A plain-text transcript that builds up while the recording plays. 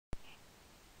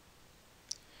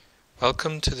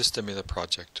Welcome to the Stimula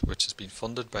Project, which has been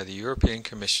funded by the European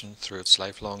Commission through its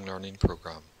Lifelong Learning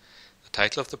Programme. The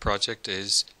title of the project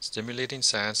is Stimulating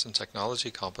Science and Technology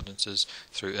Competences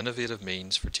Through Innovative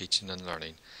Means for Teaching and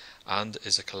Learning, and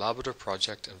is a collaborative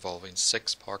project involving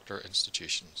 6 partner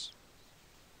institutions.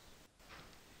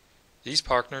 These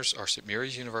partners are St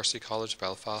Mary's University College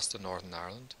Belfast in Northern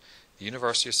Ireland, the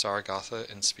University of Zaragoza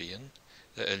in Spain,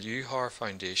 the Ilujar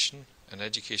Foundation, an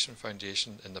education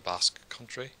foundation in the Basque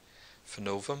Country,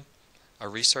 Finovum, a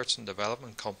research and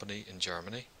development company in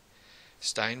Germany,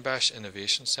 Steinbach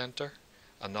Innovation Center,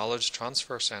 a knowledge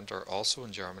transfer center also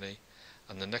in Germany,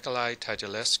 and the Nicolae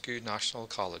Tăgălescu National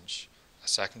College, a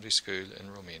secondary school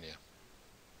in Romania.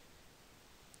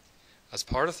 As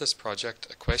part of this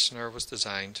project, a questionnaire was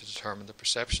designed to determine the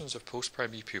perceptions of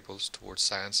post-primary pupils towards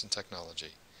science and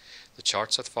technology. The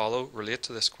charts that follow relate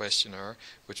to this questionnaire,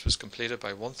 which was completed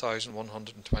by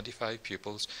 1,125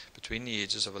 pupils between the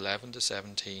ages of 11 to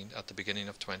 17 at the beginning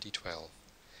of 2012.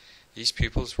 These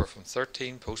pupils were from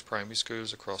 13 post-primary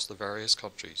schools across the various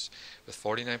countries, with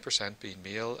 49% being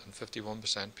male and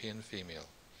 51% being female.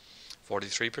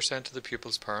 43% of the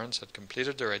pupils' parents had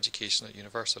completed their education at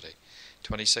university,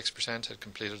 26% had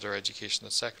completed their education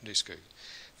at secondary school,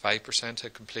 5%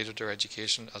 had completed their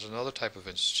education at another type of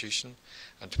institution,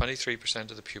 and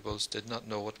 23% of the pupils did not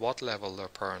know at what level their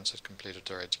parents had completed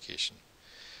their education.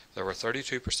 There were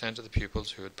 32% of the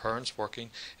pupils who had parents working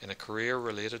in a career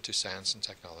related to science and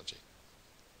technology.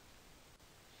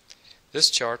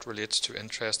 This chart relates to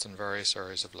interest in various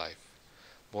areas of life.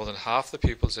 More than half the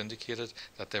pupils indicated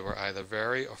that they were either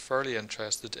very or fairly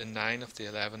interested in 9 of the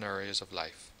 11 areas of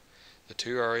life. The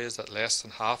 2 areas that less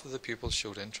than half of the pupils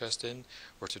showed interest in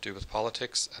were to do with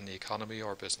politics and the economy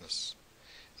or business.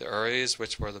 The areas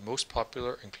which were the most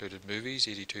popular included movies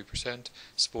 82%,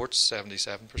 sports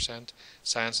 77%,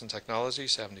 science and technology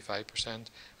 75%,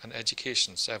 and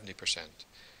education 70%.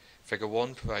 Figure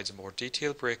 1 provides a more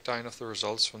detailed breakdown of the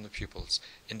results from the pupils,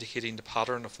 indicating the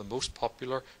pattern of the most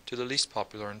popular to the least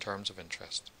popular in terms of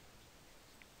interest.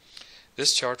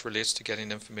 This chart relates to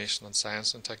getting information on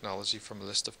science and technology from a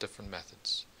list of different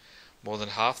methods. More than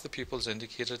half the pupils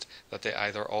indicated that they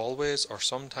either always or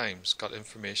sometimes got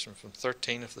information from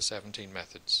 13 of the 17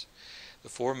 methods. The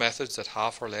 4 methods that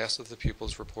half or less of the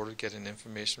pupils reported getting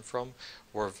information from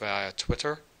were via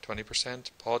Twitter,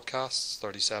 20%, podcasts,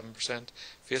 37%,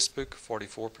 Facebook,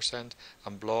 44%,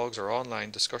 and blogs or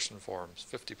online discussion forums,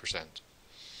 50%.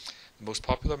 The most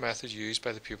popular methods used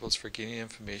by the pupils for gaining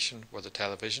information were the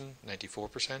television,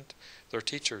 94%, their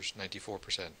teachers,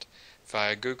 94%,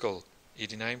 via Google,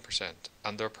 89%,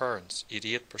 and their parents,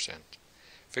 88%.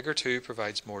 Figure 2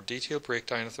 provides more detailed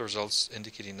breakdown of the results,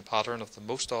 indicating the pattern of the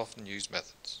most often used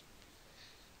methods.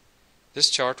 This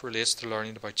chart relates to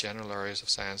learning about general areas of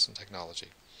science and technology.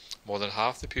 More than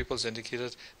half the pupils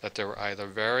indicated that they were either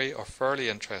very or fairly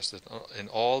interested in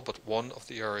all but one of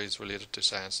the areas related to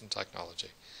science and technology,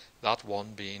 that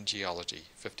one being geology,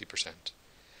 50%.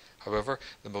 However,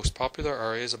 the most popular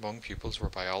areas among pupils were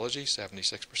biology,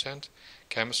 76%,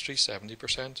 chemistry,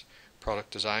 70%,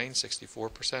 product design,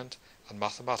 64%, and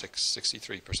mathematics,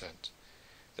 63%.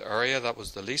 The area that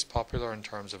was the least popular in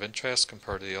terms of interest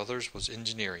compared to the others was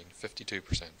engineering, 52%.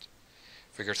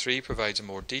 Figure 3 provides a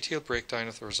more detailed breakdown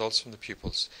of the results from the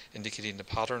pupils, indicating the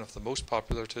pattern of the most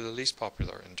popular to the least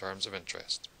popular in terms of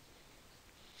interest.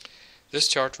 This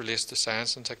chart relates to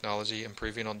science and technology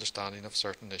improving understanding of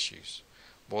certain issues.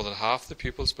 More than half the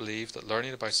pupils believed that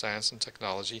learning about science and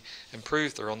technology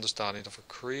improved their understanding of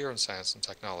a career in science and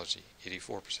technology,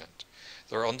 84%,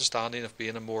 their understanding of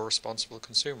being a more responsible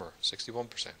consumer, 61%,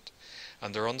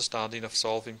 and their understanding of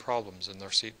solving problems in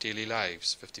their daily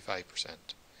lives, 55%.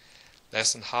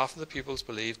 Less than half of the pupils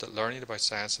believed that learning about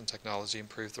science and technology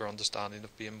improved their understanding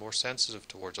of being more sensitive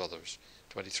towards others,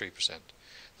 23%,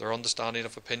 their understanding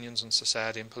of opinions on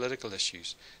society and political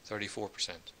issues, 34%,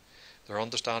 their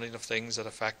understanding of things that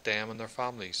affect them and their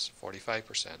families,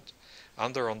 45%,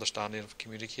 and their understanding of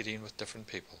communicating with different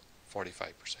people,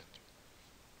 45%.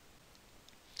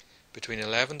 Between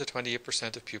 11 to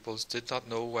 28% of pupils did not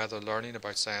know whether learning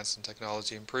about science and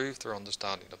technology improved their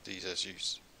understanding of these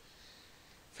issues.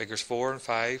 Figures 4 and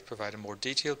 5 provide a more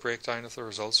detailed breakdown of the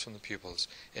results from the pupils,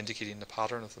 indicating the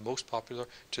pattern of the most popular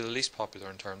to the least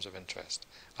popular in terms of interest,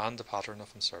 and the pattern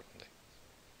of uncertainty.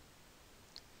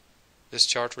 This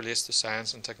chart relates to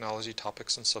science and technology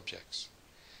topics and subjects.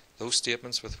 Those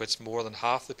statements with which more than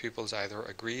half the pupils either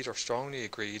agreed or strongly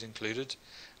agreed included,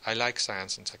 I like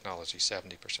science and technology,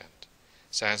 70%.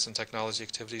 Science and technology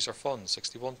activities are fun,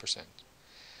 61%.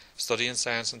 Studying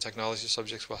science and technology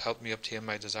subjects will help me obtain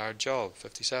my desired job,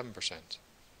 57%.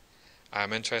 I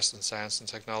am interested in science and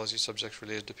technology subjects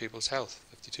related to people's health,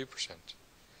 52%.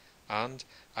 And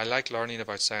I like learning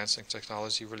about science and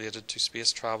technology related to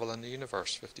space travel and the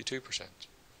universe, 52%.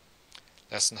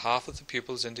 Less than half of the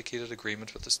pupils indicated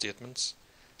agreement with the statements,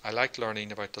 I like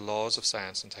learning about the laws of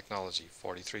science and technology,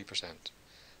 43%.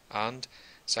 And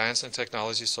science and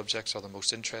technology subjects are the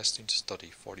most interesting to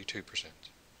study, 42%.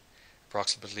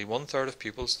 Approximately one-third of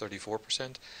pupils,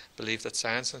 34%, believe that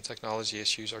science and technology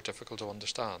issues are difficult to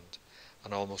understand,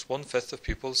 and almost one-fifth of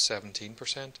pupils,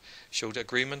 17%, showed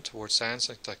agreement towards science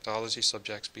and technology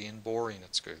subjects being boring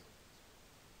at school.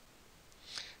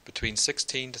 Between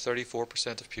 16 to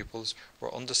 34% of pupils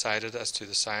were undecided as to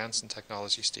the science and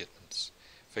technology statements.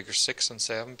 Figures 6 and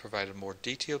 7 provide a more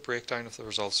detailed breakdown of the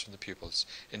results from the pupils,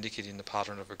 indicating the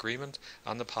pattern of agreement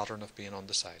and the pattern of being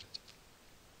undecided.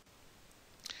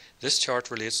 This chart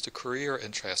relates to career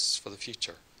interests for the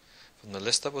future. From the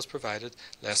list that was provided,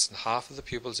 less than half of the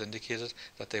pupils indicated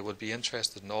that they would be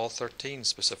interested in all 13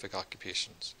 specific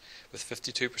occupations, with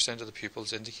 52% of the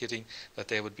pupils indicating that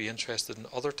they would be interested in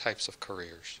other types of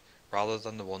careers, rather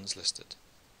than the ones listed.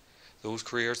 Those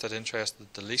careers that interested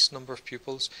the least number of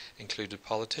pupils included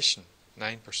politician,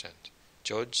 9%,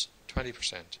 judge,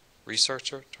 20%,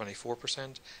 researcher,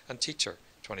 24%, and teacher,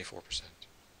 24%.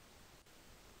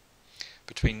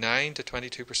 Between 9 to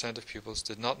 22% of pupils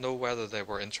did not know whether they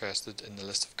were interested in the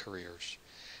list of careers.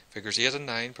 Figures 8 and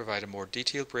 9 provide a more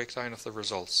detailed breakdown of the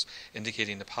results,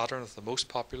 indicating the pattern of the most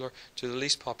popular to the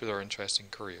least popular interest in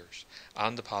careers,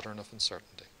 and the pattern of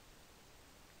uncertainty.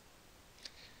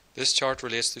 This chart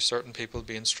relates to certain people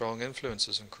being strong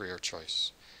influences in career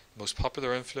choice. Most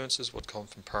popular influences would come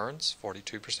from parents,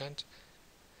 42%.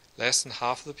 Less than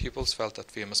half of the pupils felt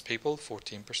that famous people,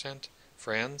 14%,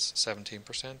 friends,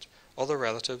 17%, other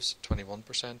relatives,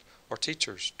 21%, or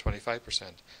teachers, 25%,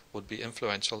 would be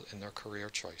influential in their career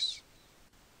choice.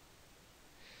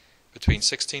 Between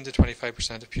 16 to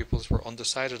 25% of pupils were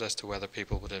undecided as to whether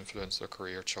people would influence their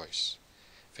career choice.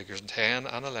 Figures 10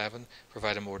 and 11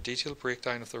 provide a more detailed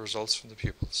breakdown of the results from the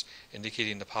pupils,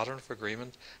 indicating the pattern of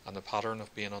agreement and the pattern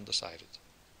of being undecided.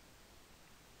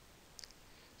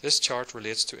 This chart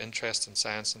relates to interest in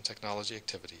science and technology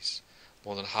activities.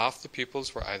 More than half the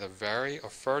pupils were either very or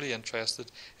fairly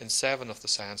interested in 7 of the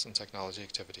science and technology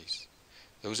activities.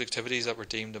 Those activities that were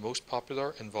deemed the most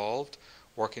popular involved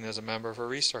working as a member of a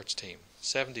research team,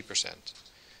 70%,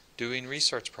 doing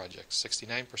research projects,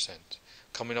 69%,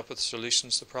 coming up with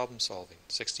solutions to problem solving,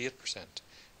 68%,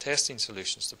 testing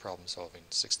solutions to problem solving,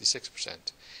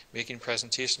 66%, making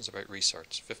presentations about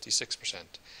research, 56%,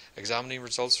 examining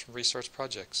results from research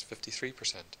projects,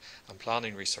 53%, and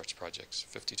planning research projects,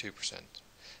 52%.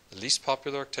 The least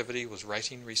popular activity was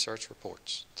writing research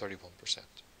reports, 31%.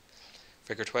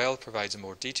 Figure 12 provides a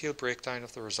more detailed breakdown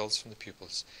of the results from the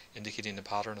pupils, indicating the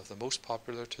pattern of the most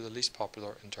popular to the least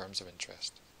popular in terms of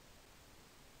interest.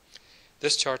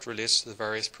 This chart relates to the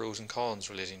various pros and cons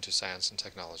relating to science and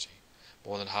technology.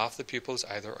 More than half the pupils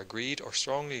either agreed or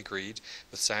strongly agreed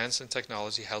with science and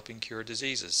technology helping cure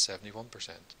diseases, 71%.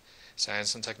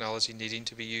 Science and technology needing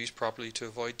to be used properly to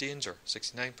avoid danger,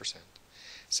 69%.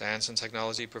 Science and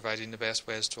technology providing the best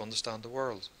ways to understand the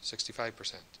world,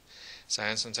 65%.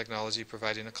 Science and technology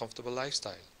providing a comfortable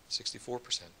lifestyle,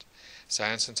 64%.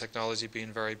 Science and technology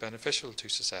being very beneficial to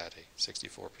society,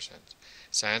 64%.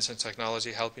 Science and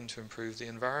technology helping to improve the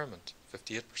environment,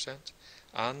 58%.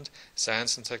 And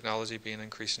science and technology being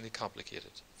increasingly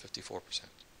complicated, 54%.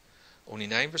 Only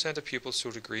 9% of pupils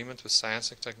showed agreement with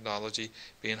science and technology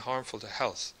being harmful to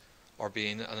health or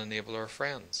being an enabler of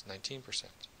friends, 19%,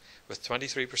 with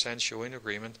 23% showing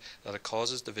agreement that it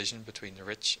causes division between the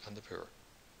rich and the poor.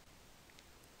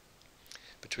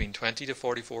 Between 20 to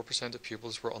 44% of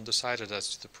pupils were undecided as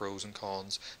to the pros and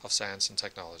cons of science and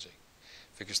technology.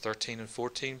 Figures 13 and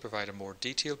 14 provide a more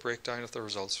detailed breakdown of the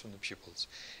results from the pupils,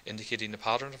 indicating the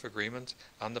pattern of agreement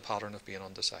and the pattern of being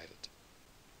undecided.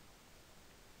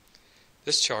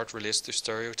 This chart relates to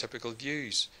stereotypical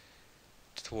views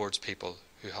towards people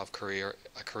who have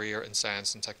a career in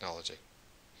science and technology.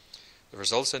 The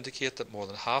results indicate that more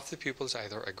than half the pupils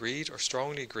either agreed or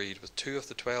strongly agreed with 2 of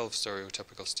the 12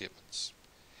 stereotypical statements.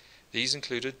 These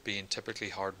included being typically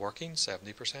hard-working,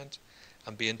 70%,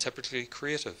 and being typically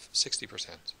creative,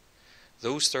 60%.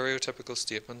 Those stereotypical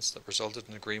statements that resulted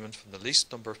in agreement from the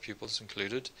least number of pupils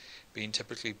included being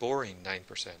typically boring,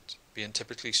 9%, being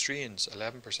typically strange,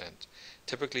 11%,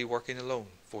 typically working alone,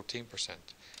 14%,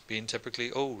 being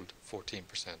typically old, 14%,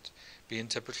 being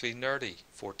typically nerdy,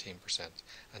 14%,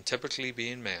 and typically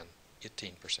being men,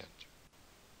 18%.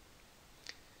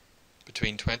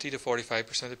 Between 20 to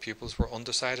 45% of pupils were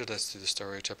undecided as to the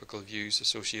stereotypical views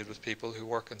associated with people who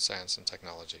work in science and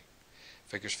technology.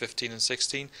 Figures 15 and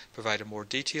 16 provide a more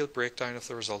detailed breakdown of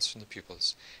the results from the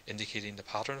pupils, indicating the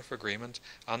pattern of agreement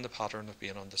and the pattern of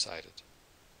being undecided.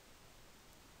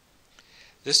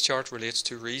 This chart relates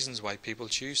to reasons why people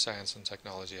choose science and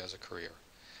technology as a career.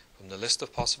 From the list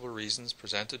of possible reasons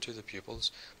presented to the pupils,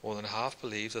 more than half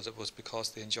believe that it was because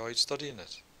they enjoyed studying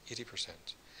it, 80%,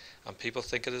 and people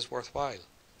think it is worthwhile,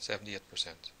 78%.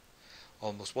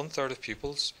 Almost one-third of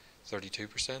pupils,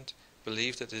 32%,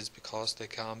 believe that it is because they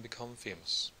can become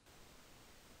famous.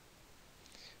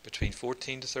 Between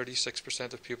 14 to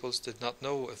 36% of pupils did not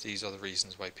know if these are the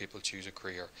reasons why people choose a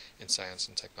career in science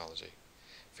and technology.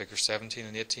 Figures 17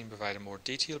 and 18 provide a more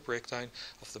detailed breakdown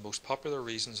of the most popular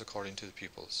reasons according to the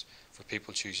pupils for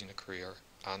people choosing a career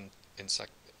and in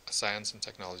a science and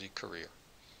technology career.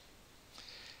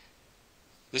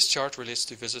 This chart relates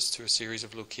to visits to a series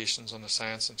of locations on the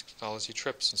science and technology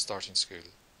trip since starting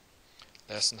school.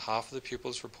 Less than half of the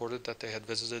pupils reported that they had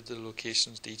visited the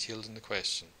locations detailed in the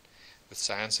question, with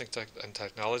science and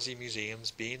technology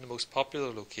museums being the most popular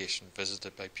location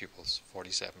visited by pupils,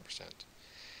 47%.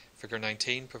 Figure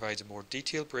 19 provides a more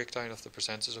detailed breakdown of the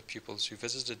percentage of pupils who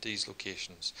visited these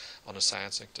locations on a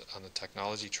science and a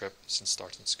technology trip since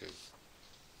starting school.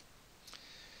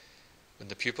 When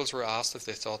the pupils were asked if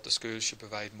they thought the school should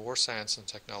provide more science and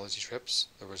technology trips,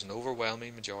 there was an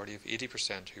overwhelming majority of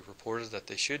 80% who reported that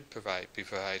they should be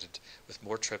provided with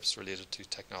more trips related to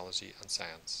technology and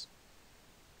science.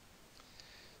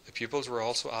 The pupils were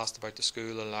also asked about the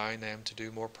school allowing them to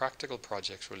do more practical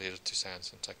projects related to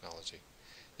science and technology.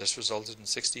 This resulted in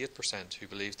 68% who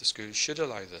believed the school should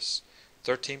allow this,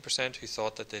 13% who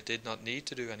thought that they did not need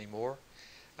to do any more,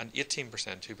 and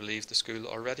 18% who believed the school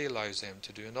already allows them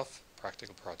to do enough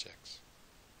practical projects.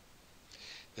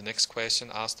 The next question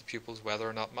asked the pupils whether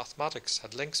or not mathematics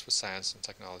had links with science and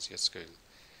technology at school,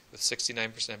 with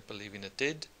 69% believing it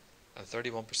did and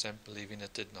 31% believing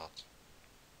it did not.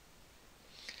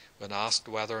 When asked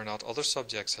whether or not other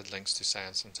subjects had links to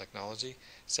science and technology,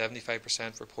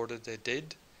 75% reported they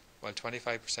did, while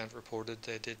 25% reported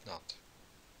they did not.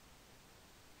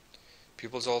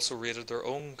 Pupils also rated their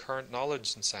own current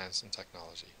knowledge in science and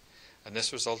technology, and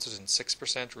this resulted in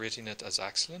 6% rating it as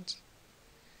excellent,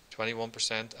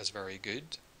 21% as very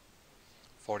good,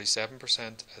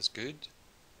 47% as good,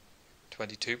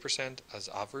 22% as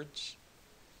average,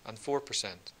 and 4%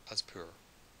 as poor.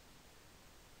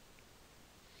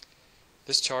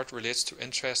 This chart relates to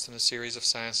interest in a series of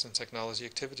science and technology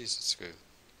activities at school.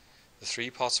 The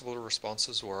three possible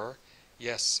responses were,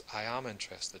 yes, I am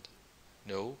interested,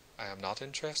 no, I am not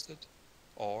interested,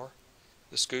 or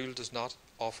the school does not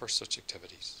offer such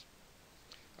activities.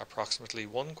 Approximately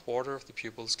 1/4 of the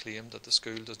pupils claimed that the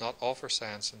school does not offer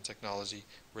science and technology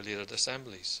related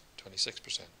assemblies,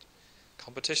 26%,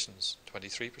 competitions,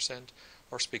 23%,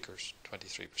 or speakers,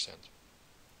 23%.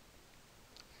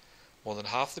 More than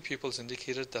half the pupils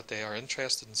indicated that they are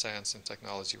interested in science and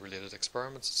technology related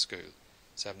experiments at school,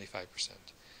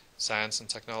 75%, science and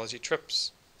technology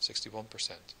trips,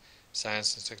 61%,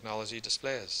 science and technology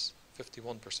displays,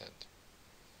 51%.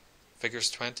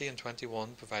 Figures 20 and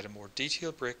 21 provide a more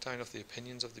detailed breakdown of the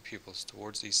opinions of the pupils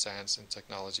towards these science and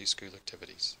technology school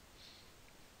activities.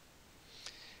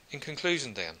 In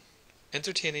conclusion then,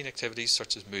 entertaining activities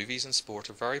such as movies and sport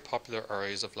are very popular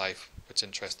areas of life which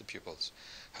interest the pupils.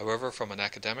 However, from an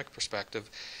academic perspective,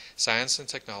 science and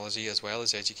technology as well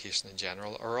as education in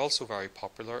general are also very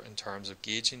popular in terms of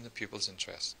gauging the pupils'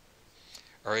 interest.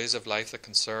 Areas of life that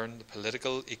concern the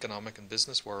political, economic and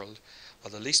business world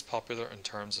are the least popular in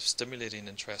terms of stimulating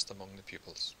interest among the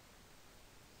pupils.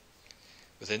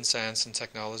 Within science and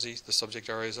technology, the subject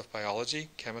areas of biology,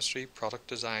 chemistry, product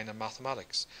design and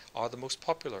mathematics are the most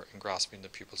popular in grasping the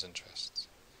pupils' interests.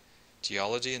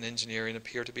 Geology and engineering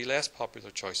appear to be less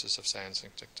popular choices of science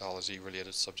and technology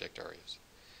related subject areas.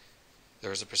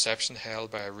 There is a perception held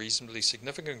by a reasonably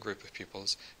significant group of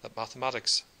pupils that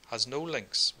mathematics has no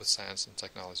links with science and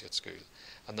technology at school,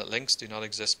 and that links do not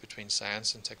exist between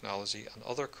science and technology and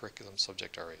other curriculum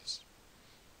subject areas.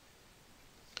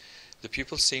 The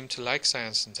pupils seem to like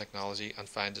science and technology and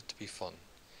find it to be fun.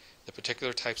 The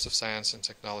particular types of science and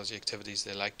technology activities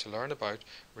they like to learn about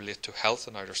relate to health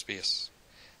and outer space,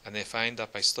 and they find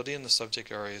that by studying the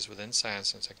subject areas within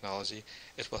science and technology,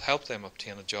 it will help them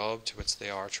obtain a job to which they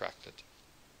are attracted.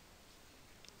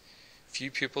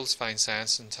 Few pupils find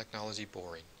science and technology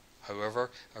boring. However,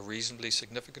 a reasonably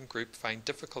significant group find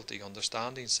difficulty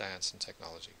understanding science and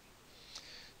technology.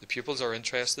 The pupils are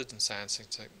interested in science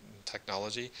and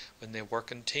technology when they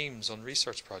work in teams on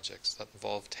research projects that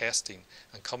involve testing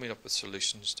and coming up with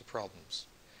solutions to problems,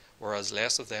 whereas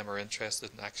less of them are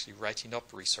interested in actually writing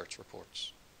up research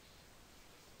reports.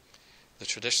 The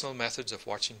traditional methods of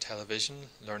watching television,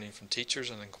 learning from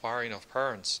teachers and inquiring of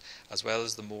parents, as well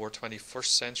as the more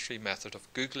 21st century method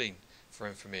of Googling for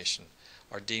information,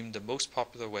 are deemed the most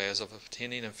popular ways of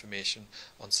obtaining information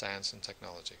on science and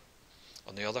technology.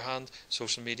 On the other hand,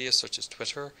 social media such as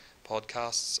Twitter,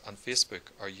 podcasts and Facebook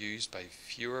are used by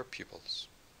fewer pupils.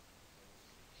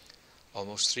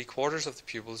 Almost 3/4 of the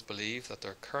pupils believe that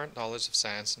their current knowledge of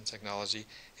science and technology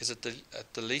is at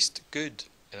the least good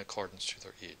in accordance to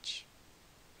their age.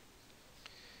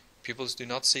 Pupils do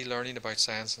not see learning about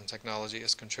science and technology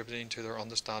as contributing to their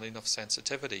understanding of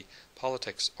sensitivity,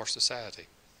 politics or society.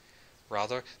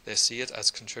 Rather, they see it as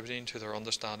contributing to their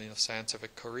understanding of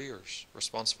scientific careers,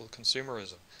 responsible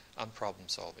consumerism, and problem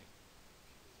solving.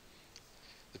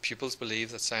 The pupils believe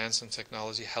that science and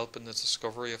technology help in the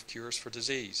discovery of cures for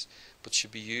disease, but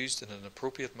should be used in an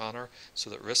appropriate manner so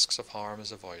that risks of harm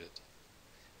is avoided.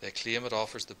 They claim it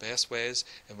offers the best ways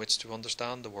in which to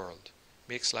understand the world,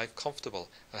 makes life comfortable,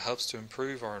 and helps to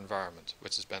improve our environment,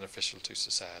 which is beneficial to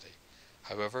society.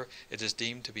 However, it is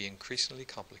deemed to be increasingly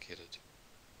complicated.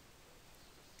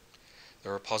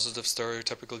 There are positive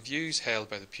stereotypical views held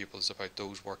by the pupils about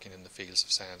those working in the fields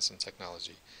of science and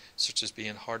technology, such as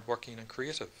being hardworking and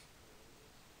creative.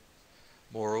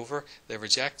 Moreover, they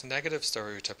reject negative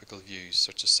stereotypical views,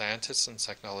 such as scientists and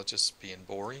technologists being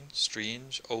boring,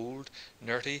 strange, old,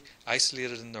 nerdy,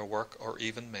 isolated in their work, or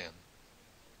even men.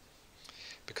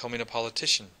 Becoming a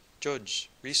politician, judge,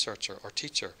 researcher, or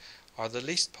teacher are the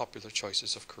least popular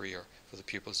choices of career for the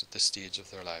pupils at this stage of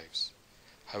their lives.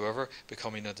 However,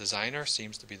 becoming a designer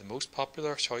seems to be the most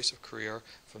popular choice of career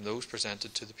from those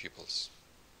presented to the pupils.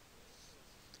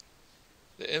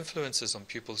 The influences on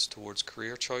pupils towards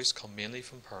career choice come mainly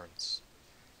from parents.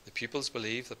 The pupils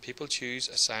believe that people choose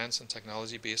a science and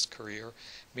technology-based career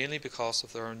mainly because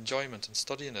of their enjoyment in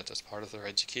studying it as part of their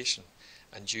education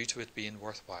and due to it being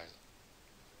worthwhile.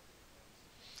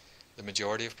 The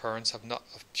majority of pupils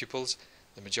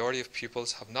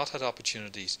have not had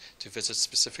opportunities to visit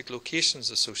specific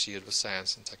locations associated with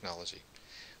science and technology,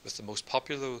 with the most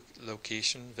popular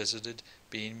location visited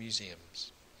being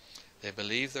museums. They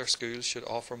believe their schools should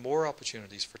offer more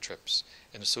opportunities for trips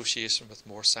in association with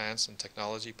more science and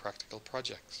technology practical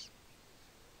projects.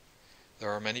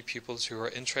 There are many pupils who are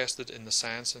interested in the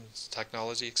science and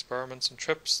technology experiments and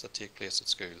trips that take place at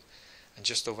school, and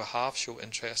just over half show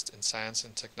interest in science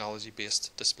and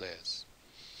technology-based displays.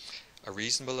 A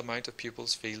reasonable amount of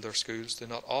pupils feel their schools do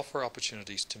not offer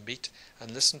opportunities to meet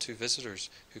and listen to visitors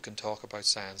who can talk about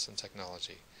science and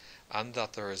technology, and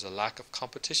that there is a lack of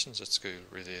competitions at school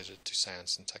related to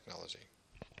science and technology.